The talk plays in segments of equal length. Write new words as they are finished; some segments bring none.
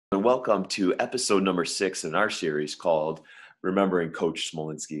And welcome to episode number 6 in our series called Remembering Coach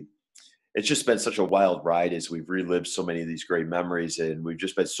Smolinski. It's just been such a wild ride as we've relived so many of these great memories, and we've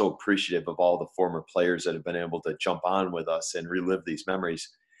just been so appreciative of all the former players that have been able to jump on with us and relive these memories.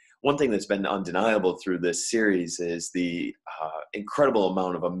 One thing that's been undeniable through this series is the incredible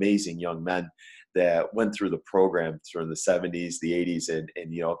amount of amazing young men that went through the program through the 70s, the 80s, and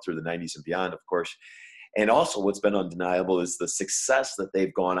up through the 90s and beyond, of course. And also what's been undeniable is the success that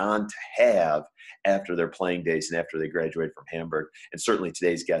they've gone on to have after their playing days and after they graduated from Hamburg. And certainly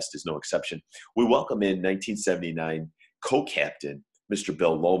today's guest is no exception. We welcome in 1979 co-captain, Mr.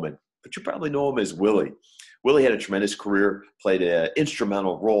 Bill Lowman, but you probably know him as Willie. Willie had a tremendous career, played an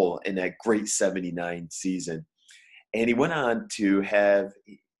instrumental role in that great 79 season. And he went on to have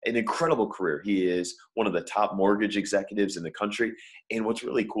an incredible career. He is one of the top mortgage executives in the country. And what's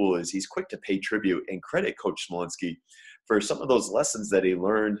really cool is he's quick to pay tribute and credit Coach Smolinski for some of those lessons that he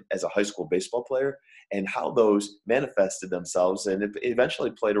learned as a high school baseball player and how those manifested themselves and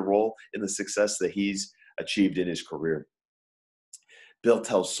eventually played a role in the success that he's achieved in his career. Bill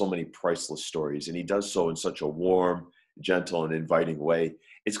tells so many priceless stories, and he does so in such a warm, gentle, and inviting way.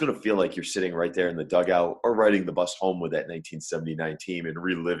 It's going to feel like you're sitting right there in the dugout or riding the bus home with that 1979 team and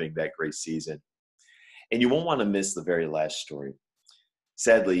reliving that great season. And you won't want to miss the very last story.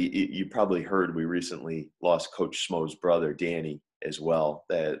 Sadly, you probably heard we recently lost Coach Smo's brother, Danny, as well,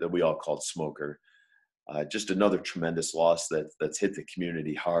 that we all called Smoker. Just another tremendous loss that's hit the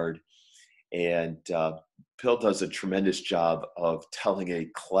community hard. And Bill does a tremendous job of telling a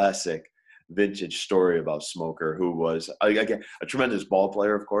classic vintage story about Smoker, who was, again, a tremendous ball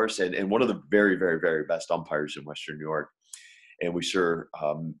player, of course, and one of the very, very, very best umpires in Western New York. And we sure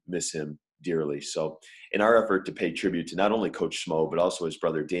miss him dearly. So in our effort to pay tribute to not only Coach Smo, but also his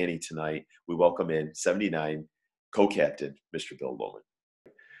brother Danny tonight, we welcome in 79 co-captain, Mr. Bill Lowman.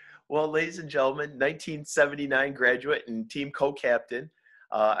 Well, ladies and gentlemen, 1979 graduate and team co-captain,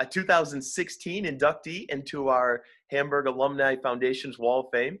 a 2016 inductee into our Hamburg Alumni Foundation's Wall of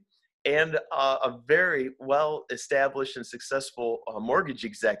Fame, and a very well-established and successful mortgage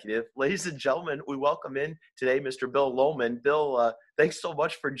executive. Ladies and gentlemen, we welcome in today Mr. Bill Lowman. Bill, thanks so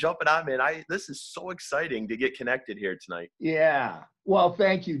much for jumping on, man. This is so exciting to get connected here tonight. Yeah. Well,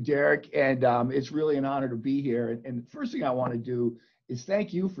 thank you, Derek. And it's really an honor to be here. And the first thing I want to do is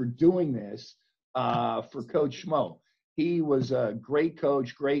thank you for doing this for Coach Schmo. He was a great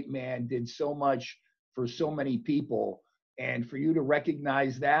coach, great man, did so much for so many people. And for you to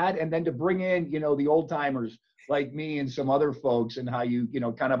recognize that and then to bring in, the old timers like me and some other folks and how you,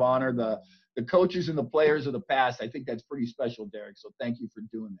 kind of honor the coaches and the players of the past, I think that's pretty special, Derek. So thank you for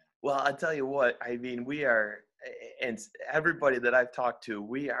doing that. Well, I'll tell you what, I mean, we are, and everybody that I've talked to,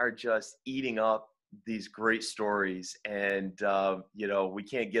 we are just eating up these great stories and, we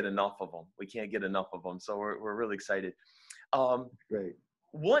can't get enough of them. So we're really excited. Great.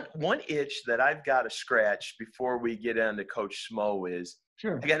 One itch that I've got to scratch before we get into Coach Smo is,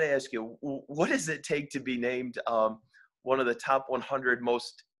 sure, I got to ask you, what does it take to be named one of the top 100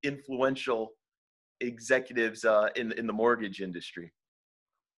 most influential executives in the mortgage industry?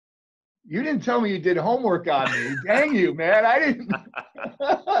 You didn't tell me you did homework on me. Dang you, man. I didn't.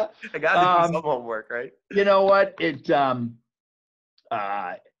 I got to do some homework, right? You know what? It's a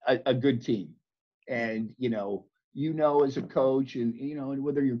good team. And, as a coach and, and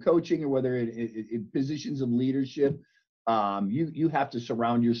whether you're coaching or whether in positions of leadership, you have to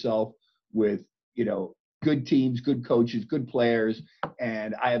surround yourself with, good teams, good coaches, good players.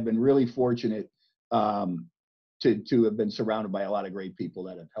 And I have been really fortunate to have been surrounded by a lot of great people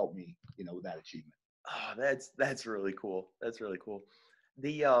that have helped me, with that achievement. Oh, that's really cool. That's really cool.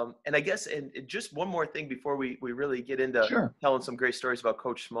 And I guess, and just one more thing before we really get into telling some great stories about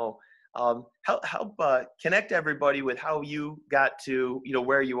Coach Smo. Help connect everybody with how you got to,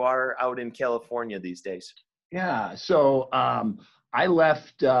 where you are out in California these days. Yeah. So I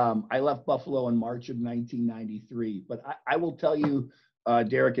left Buffalo in March of 1993, but I will tell you,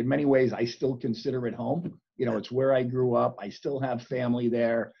 Derek, in many ways, I still consider it home. It's where I grew up. I still have family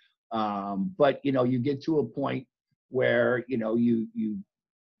there. But, you get to a point where, you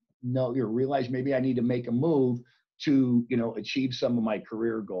realize maybe I need to make a move to, achieve some of my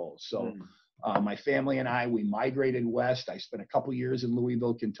career goals. So my family and we migrated west. I spent a couple years in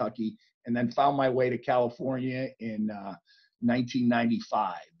Louisville, Kentucky, and then found my way to California in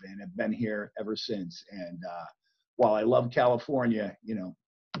 1995 and have been here ever since. And while I love California,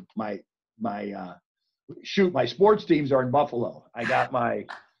 my sports teams are in Buffalo. I got my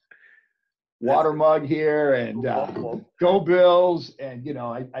water mug here and go Bills. And,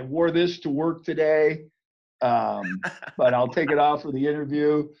 I wore this to work today. but I'll take it off for the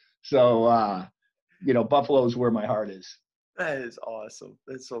interview. So, Buffalo is where my heart is. That is awesome.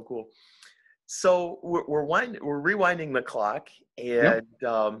 That's so cool. So we're rewinding the clock, and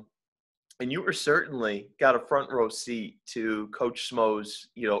Yep. and you were certainly got a front row seat to Coach Smo's,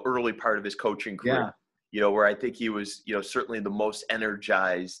 early part of his coaching career. Yeah. Where I think he was, certainly the most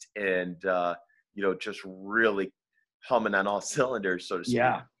energized and just really humming on all cylinders, so to speak.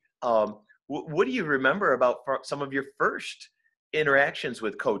 Yeah. What do you remember about some of your first interactions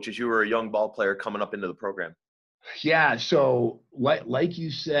with Coach as you were a young ball player coming up into the program? Yeah. So, like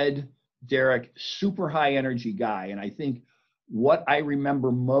you said, Derek, super high energy guy. And I think what I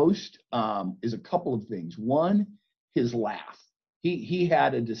remember most is a couple of things. One, his laugh. He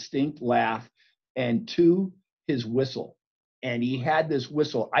had a distinct laugh, and two, his whistle. And he had this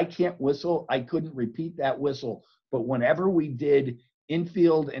whistle. I can't whistle. I couldn't repeat that whistle. But whenever we did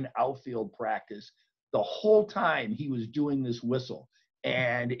infield and outfield practice, the whole time he was doing this whistle.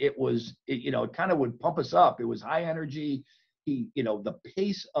 And it kind of would pump us up. It was high energy. The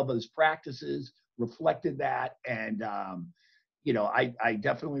pace of his practices reflected that. And, I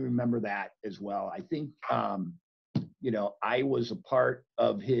definitely remember that as well. I think, I was a part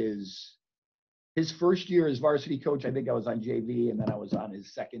of his first year as varsity coach. I think I was on JV, and then I was on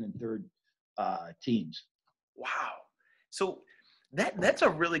his second and third teams. Wow. So that's a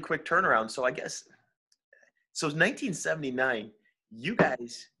really quick turnaround. So I guess, so 1979, you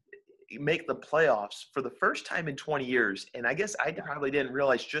guys make the playoffs for the first time in 20 years. And I guess I probably didn't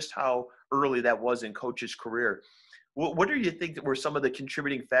realize just how early that was in Coach's career. What do you think that were some of the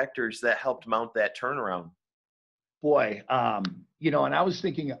contributing factors that helped mount that turnaround? Boy, and I was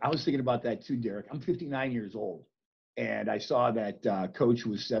thinking about that too, Derek. I'm 59 years old, and I saw that Coach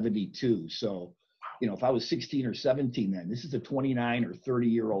was 72. So, if I was 16 or 17 then, this is a 29 or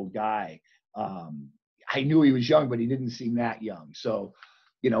 30-year-old guy. I knew he was young, but he didn't seem that young. So,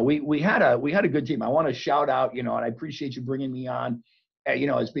 we had a good team. I want to shout out, and I appreciate you bringing me on,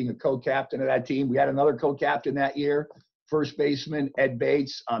 as being a co-captain of that team. We had another co-captain that year, first baseman Ed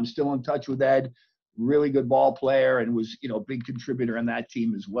Bates. I'm still in touch with Ed. Really good ball player, and was, a big contributor on that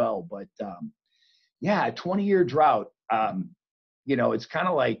team as well. But a 20-year drought. It's kind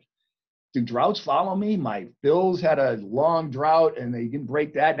of like, do droughts follow me? My Bills had a long drought and they didn't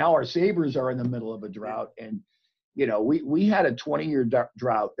break that. Now our Sabres are in the middle of a drought, and we had a 20-year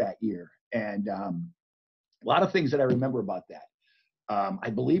drought that year, and a lot of things that I remember about that. I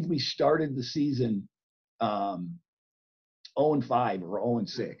believe we started the season 0-5 or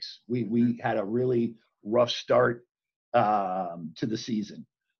 0-6. We had a really rough start to the season.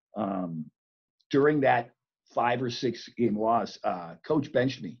 During that 5 or 6 game loss, Coach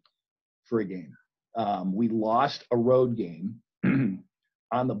benched me for a game. We lost a road game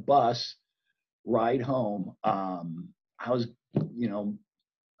on the bus ride home. I was,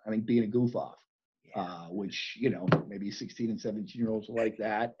 I think being a goof off, which, maybe 16 and 17-year-olds like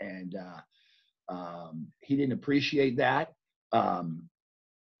that. And he didn't appreciate that.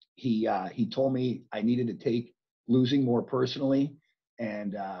 He told me I needed to take losing more personally,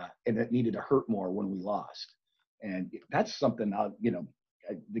 and it needed to hurt more when we lost. And that's something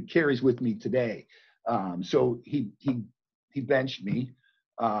that carries with me today. So he benched me.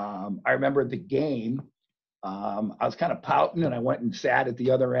 I remember at the game, I was kind of pouting, and I went and sat at the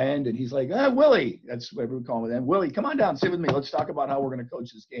other end, and he's like, Willie, that's what we call him then. Willie, come on down, sit with me. Let's talk about how we're going to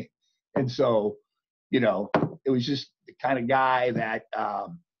coach this game. And so, it was just the kind of guy that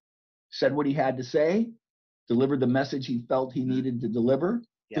said what he had to say, delivered the message he felt he needed to deliver,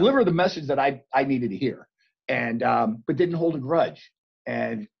 deliver the message that I needed to hear, and but didn't hold a grudge.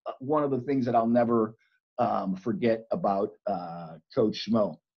 And one of the things that I'll never forget about Coach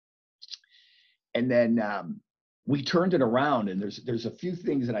Smo. And then we turned it around, and there's a few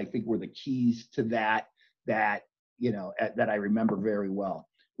things that I think were the keys to that that I remember very well.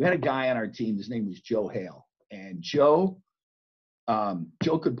 We had a guy on our team. His name was Joe Hale, and Joe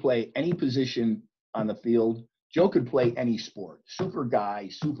could play any position on the field. Joe could play any sport. Super guy,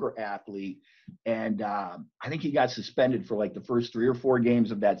 super athlete. And I think he got suspended for like the first 3 or 4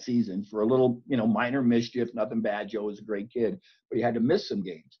 games of that season for a little, minor mischief, nothing bad. Joe was a great kid, but he had to miss some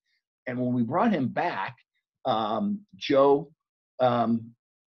games. And when we brought him back, Joe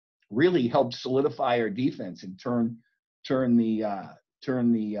really helped solidify our defense and turn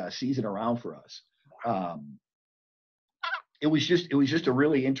the season around for us. It was just a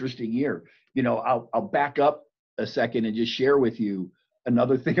really interesting year. I'll back up a second and just share with you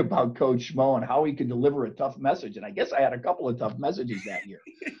another thing about Coach Smo and how he could deliver a tough message. And I guess I had a couple of tough messages that year.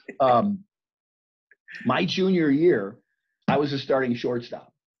 My junior year, I was a starting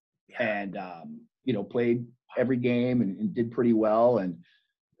shortstop. And played every game and did pretty well. And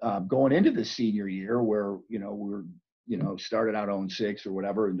going into the senior year where, we were, started out 0-6 or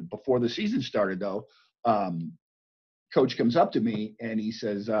whatever. And before the season started though, coach comes up to me and he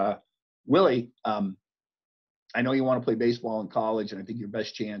says, Willie, I know you want to play baseball in college, and I think your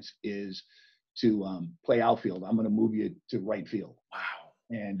best chance is to play outfield. I'm going to move you to right field. Wow.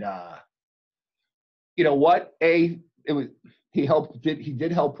 And you know what? He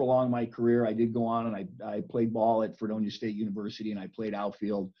did help prolong my career. I did go on and I played ball at Fredonia State University and I played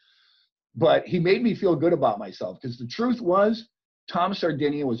outfield. But he made me feel good about myself because the truth was Tom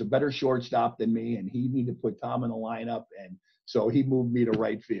Sardinia was a better shortstop than me, and he needed to put Tom in the lineup, and so he moved me to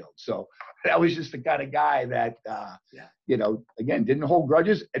right field. So that was just the kind of guy that, again, didn't hold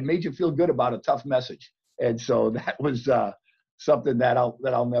grudges and made you feel good about a tough message. And so that was something that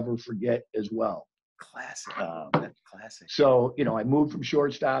I'll never forget as well. Classic. Classic. So, I moved from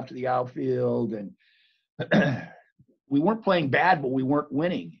shortstop to the outfield, and we weren't playing bad, but we weren't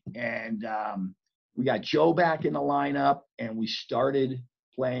winning. And we got Joe back in the lineup, and we started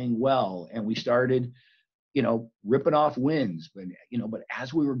playing well, and we started, ripping off wins. But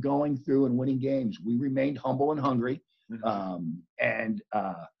as we were going through and winning games, we remained humble and hungry. Mm-hmm. And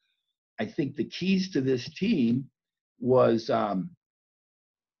I think the keys to this team was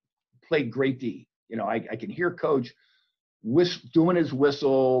played great D. I can hear Coach doing his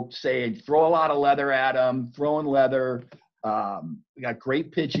whistle, saying, throw a lot of leather at him, throwing leather. We got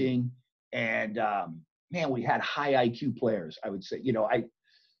great pitching. And, man, we had high IQ players, I would say.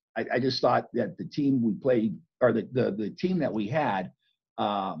 I just thought that the team we played, or the team that we had,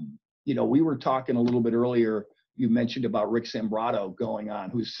 we were talking a little bit earlier. You mentioned about Rick Zambrano going on,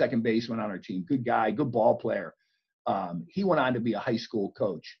 who's second baseman on our team. Good guy, good ball player. He went on to be a high school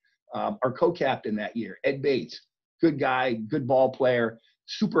coach. Our co-captain that year, Ed Bates, good guy, good ball player,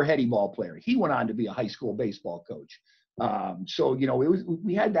 super heady ball player. He went on to be a high school baseball coach. So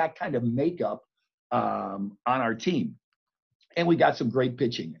we had that kind of makeup on our team. And we got some great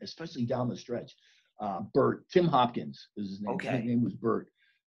pitching, especially down the stretch. Bert, Tim Hopkins is his name. Okay. His name was Bert.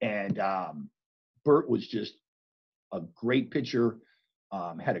 And Bert was just a great pitcher,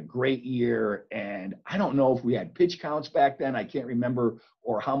 had a great year. And I don't know if we had pitch counts back then. I can't remember,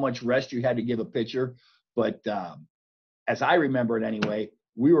 or how much rest you had to give a pitcher. But as I remember it anyway,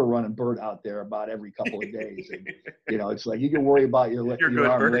 we were running Bert out there about every couple of days. And, it's like, you can worry about your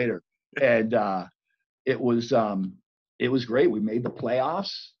arm later. And it was great. We made the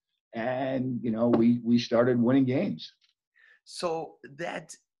playoffs, and we started winning games. So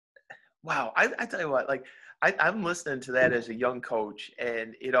wow! I tell you what, like I'm listening to that as a young coach,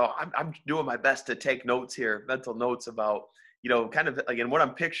 and I'm doing my best to take notes here, mental notes about kind of, again, what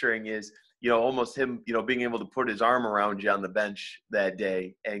I'm picturing is almost him being able to put his arm around you on the bench that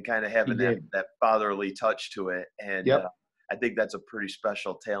day and kind of having that fatherly touch to it, and yep. I think that's a pretty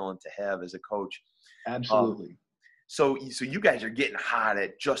special talent to have as a coach. Absolutely. So you guys are getting hot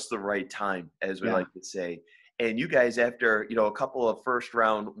at just the right time, as we like to say. And you guys, after, a couple of first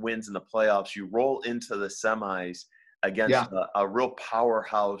round wins in the playoffs, you roll into the semis against a real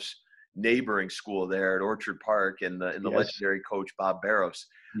powerhouse neighboring school there at Orchard Park and the legendary coach Bob Barros.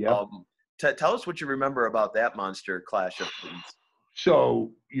 Yep. Tell us what you remember about that monster clash of teams.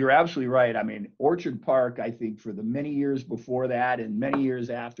 So you're absolutely right. I mean, Orchard Park, I think for the many years before that and many years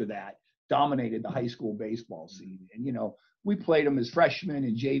after that, dominated the high school baseball scene. And, we played them as freshmen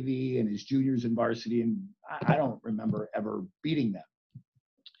in JV and as juniors in varsity, and I don't remember ever beating them.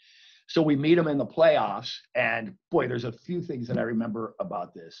 So we meet them in the playoffs, and boy, there's a few things that I remember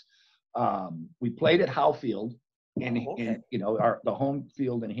about this. We played at Howe Field in the home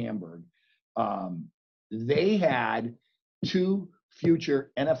field in Hamburg. They had two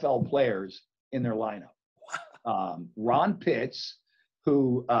future NFL players in their lineup. Ron Pitts,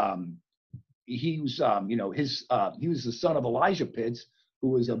 who he was the son of Elijah Pitts, who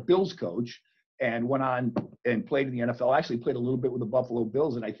was a Bills coach and went on and played in the NFL. Actually played a little bit with the Buffalo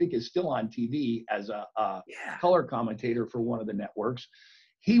Bills, and I think is still on TV as a color commentator for one of the networks.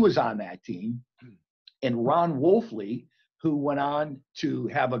 He was on that team. And Ron Wolfley, who went on to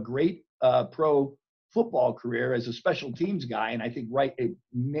have a great pro football career as a special teams guy, and I think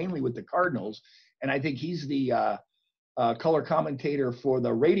mainly with the Cardinals. And I think he's the color commentator for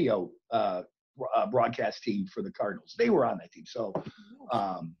the radio broadcast team for the Cardinals. They were on that team. So,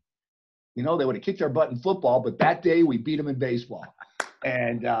 they would have kicked our butt in football, but that day we beat them in baseball.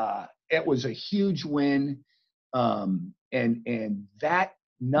 And it was a huge win. And that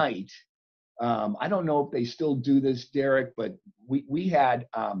night, I don't know if they still do this, Derek, but we had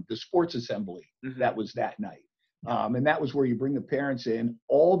the sports assembly that was that night. And that was where you bring the parents in.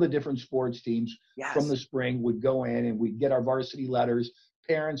 All the different sports teams from the Yes. spring would go in, and we'd get our varsity letters.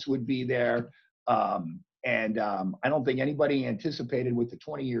 Parents would be there. I don't think anybody anticipated with the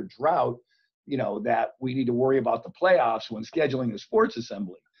 20-year drought, that we need to worry about the playoffs when scheduling the sports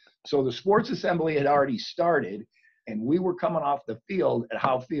assembly. So the sports assembly had already started, and we were coming off the field at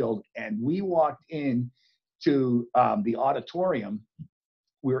Howe Field, and we walked in to the auditorium.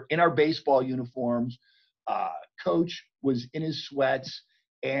 We were in our baseball uniforms. Coach was in his sweats,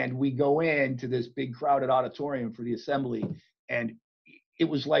 and we go into this big crowded auditorium for the assembly, and it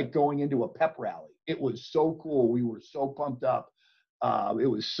was like going into a pep rally. It was so cool. We were so pumped up. It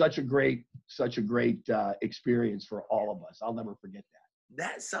was such a great experience for all of us. I'll never forget that.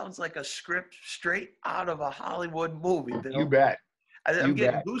 That sounds like a script straight out of a Hollywood movie, Bill. You bet. I'm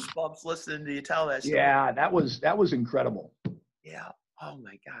getting goosebumps listening to you tell that story. Yeah, that was incredible. Yeah. Oh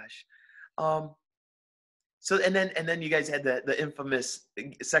my gosh. So and then you guys had the infamous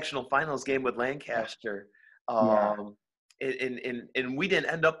sectional finals game with Lancaster. And we didn't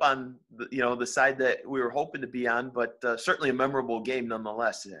end up on the side that we were hoping to be on, but certainly a memorable game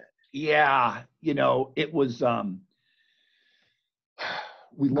nonetheless. Yeah, it was.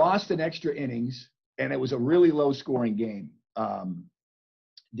 We lost in extra innings, and it was a really low scoring game. And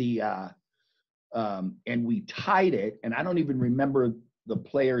we tied it, and I don't even remember the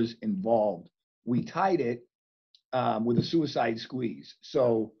players involved. We tied it with a suicide squeeze.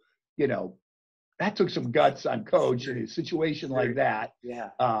 So, that took some guts on coach in a situation like that. Yeah.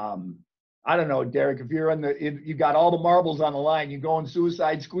 I don't know, Derek, if you got all the marbles on the line, you going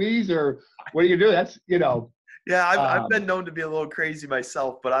suicide squeeze, or what do you do? That's, Yeah, I've been known to be a little crazy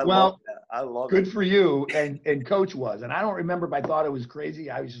myself, but I love that. I love it. Good for you. And coach was. And I don't remember if I thought it was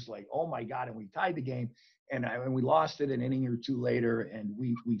crazy. I was just like, oh my God. And we tied the game, and we lost it an inning or two later. And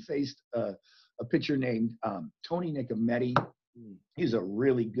we faced a pitcher named Tony Nicometti. He's a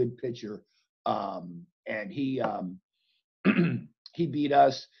really good pitcher. And he he beat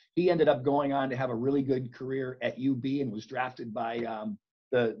us. He ended up going on to have a really good career at UB and was drafted by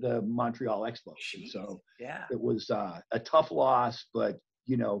the Montreal Expos. And so it was a tough loss, but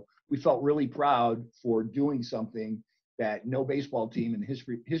we felt really proud for doing something that no baseball team in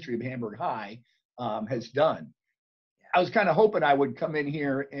the history of Hamburg High has done. I was kind of hoping I would come in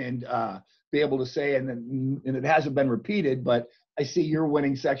here and be able to say, and it hasn't been repeated, but I see you're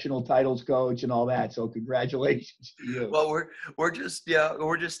winning sectional titles, coach, and all that. So congratulations to you. Well, we're just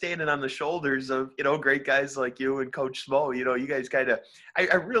standing on the shoulders of great guys like you and Coach Smo. You guys kind of,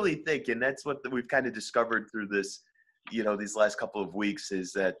 I really think, and that's what we've kind of discovered through this, these last couple of weeks,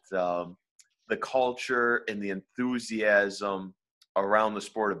 is that the culture and the enthusiasm around the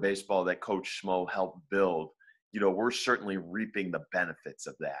sport of baseball that Coach Smo helped build. We're certainly reaping the benefits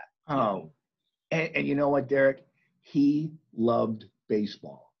of that. Oh, and you know what, Derek? He loved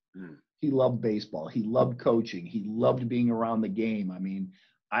baseball. He loved baseball. He loved coaching. He loved being around the game. I mean,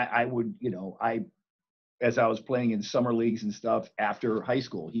 I would, as I was playing in summer leagues and stuff after high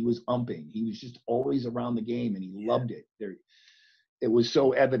school, he was umping. He was just always around the game, and he loved it. It was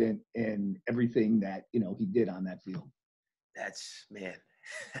so evident in everything that, he did on that field. That's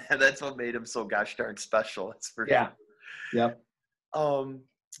what made him so gosh darn special. That's for sure. Yep.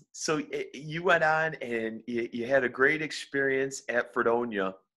 So you went on and you had a great experience at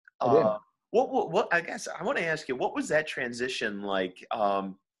Fredonia. I did. What I guess I want to ask you, what was that transition like?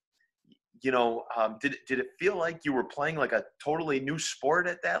 Did it feel like you were playing like a totally new sport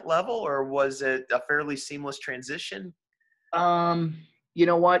at that level, or was it a fairly seamless transition? You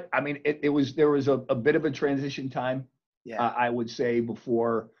know what? I mean, there was a bit of a transition time. Yeah. I would say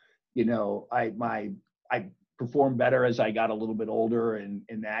before, I performed better as I got a little bit older, and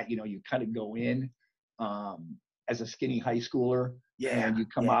that, you kind of go in as a skinny high schooler, and you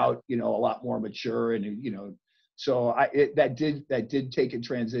come out, a lot more mature, and so that did take a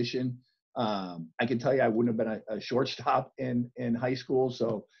transition. I can tell you I wouldn't have been a shortstop in high school,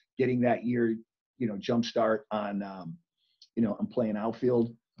 so getting that year, jump start on I'm playing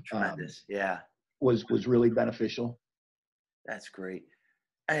outfield. Tremendous. Was really beneficial. That's great.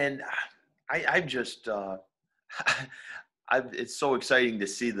 And I'm just it's so exciting to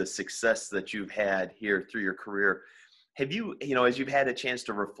see the success that you've had here through your career. Have you, as you've had a chance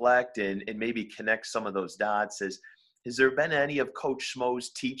to reflect and maybe connect some of those dots, has there been any of Coach Smo's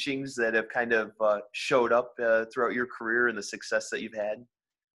teachings that have kind of showed up throughout your career and the success that you've had?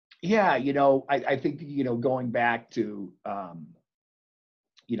 Yeah, I think, going back to, I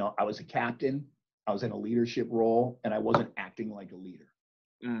was a captain, I was in a leadership role, and I wasn't acting like a leader.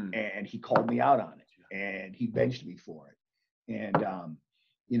 And he called me out on it, and he benched me for it. And,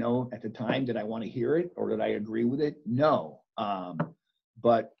 at the time, did I want to hear it or did I agree with it? No.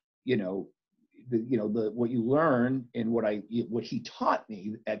 But what you learn and what he taught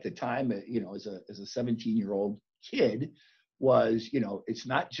me at the time, as a 17-year-old kid was, it's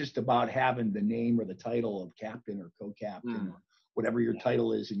not just about having the name or the title of captain or co-captain or whatever your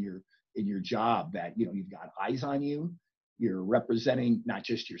title is in your job, that, you've got eyes on you. You're representing not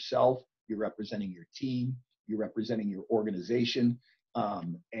just yourself, you're representing your team, you're representing your organization,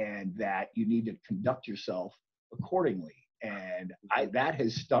 and that you need to conduct yourself accordingly. And that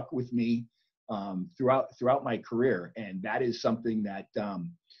has stuck with me throughout my career. And that is something that,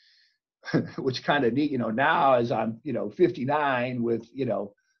 which kind of neat, now as I'm, 59 with,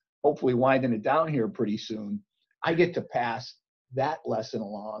 hopefully winding it down here pretty soon, I get to pass that lesson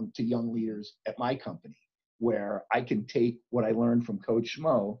along to young leaders at my company, where I can take what I learned from Coach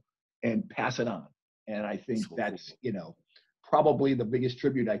Schmo and pass it on. And I think that's, probably the biggest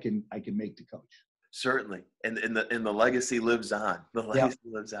tribute I can make to Coach. Certainly. And the legacy lives on. The legacy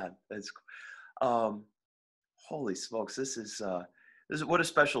lives on. That's holy smokes. This is what a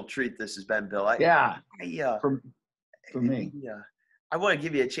special treat this has been, Bill. For me. I want to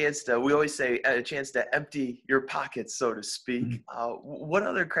give you a chance we always say a chance to empty your pockets, so to speak. What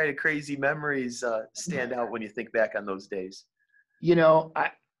other kind of crazy memories stand out when you think back on those days?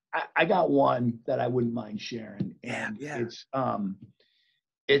 I got one that I wouldn't mind sharing. And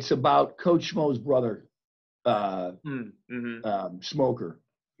it's about Coach Schmo's brother, Smoker.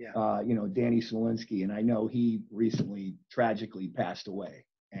 Danny Smolinski, and I know he recently tragically passed away.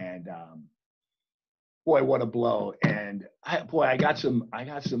 And boy, what a blow! And I got some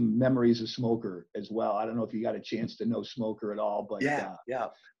memories of Smoker as well. I don't know if you got a chance to know Smoker at all, but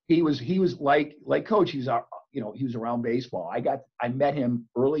he was like Coach. He was around baseball. I met him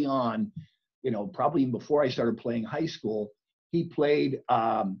early on, probably even before I started playing high school. He played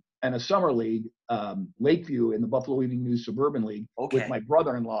in a summer league, Lakeview, in the Buffalo Evening News Suburban League with my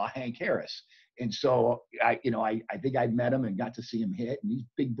brother-in-law, Hank Harris. And so I think I met him and got to see him hit, and he's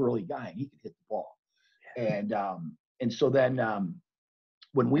a big burly guy and he could hit the ball. And so then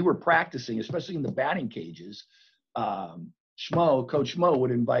when we were practicing, especially in the batting cages, Coach Schmo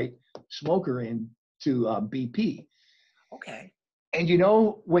would invite Smoker in to BP. Okay. And I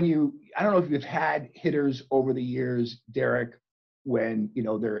don't know if you've had hitters over the years, Derek, when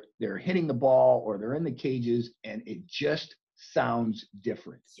they're hitting the ball or they're in the cages and it just sounds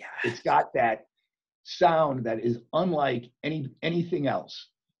different. Yeah. It's got that sound that is unlike anything else.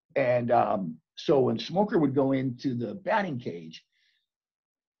 And so when Smoker would go into the batting cage,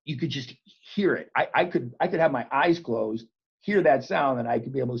 you could just hear it. I could have my eyes closed, hear that sound, and I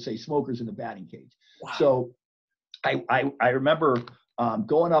could be able to say Smoker's in the batting cage. Wow. So I remember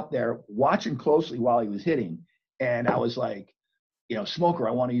going up there, watching closely while he was hitting, and I was like, Smoker,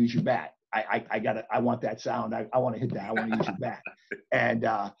 I want to use your bat. I want that sound. I want to hit that. I want to use your bat. And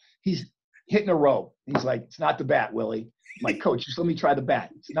he's hitting a rope. He's like, it's not the bat, Willie. I'm like, Coach, just let me try the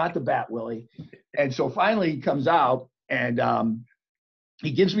bat. It's not the bat, Willie. And so finally he comes out and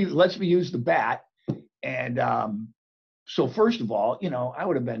he lets me use the bat. And so first of all, I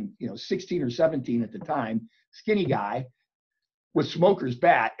would have been, 16 or 17 at the time, skinny guy with Smoker's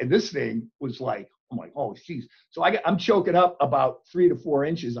bat. And this thing was like, I'm like, oh, geez. So I'm choking up about 3 to 4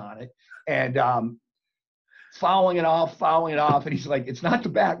 inches on it and fouling it off. And he's like, it's not the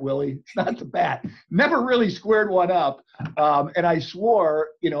bat, Willie. It's not the bat. Never really squared one up. And I swore,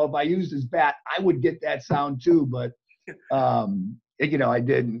 if I used his bat, I would get that sound too. But, I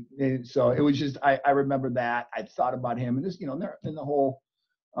didn't. And so it was just, I remember that. I thought about him and this, they're in the whole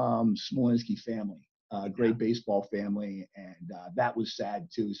Smolinski family, great baseball family. And that was sad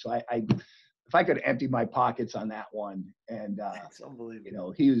too. So if I could empty my pockets on that one, and that's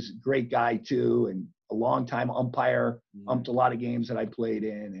unbelievable. He was a great guy too, and a long-time umpire, umped a lot of games that I played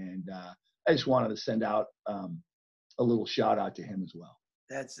in, and I just wanted to send out a little shout out to him as well.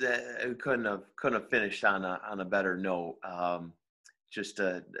 That's couldn't have finished on a better note. Just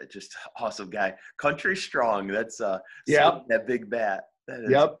awesome guy, country strong. That's that big bat. That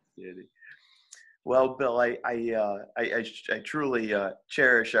is Well, Bill, I truly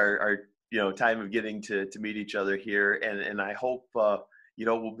cherish our time of getting to meet each other here. And I hope,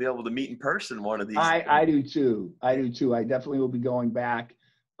 we'll be able to meet in person one of these days. I do too. I definitely will be going back.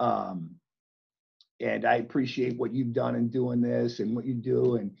 And I appreciate what you've done in doing this and what you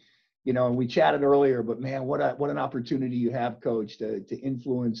do. And, and we chatted earlier, but man, what an opportunity you have, Coach, to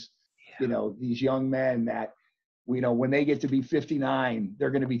influence, these young men that, when they get to be 59,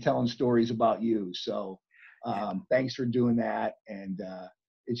 they're going to be telling stories about you. So thanks for doing that. And,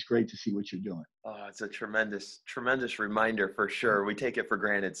 it's great to see what you're doing. Oh, it's a tremendous, tremendous reminder for sure. We take it for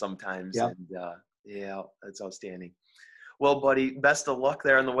granted sometimes. Yep. And yeah, that's outstanding. Well, buddy, best of luck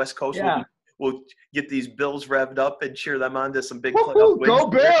there on the West Coast. Yeah. We'll get these Bills revved up and cheer them on to some big Woo-hoo, playoff wins. go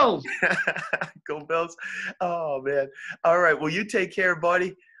Bills! Go Bills. Oh, man. All right. Well, you take care,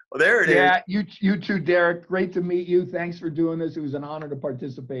 buddy. Well, there it is. Yeah, you too, Derek. Great to meet you. Thanks for doing this. It was an honor to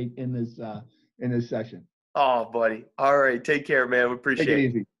participate in this session. Oh, buddy. All right. Take care, man. We appreciate it. Take it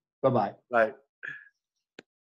easy. Bye-bye. Bye.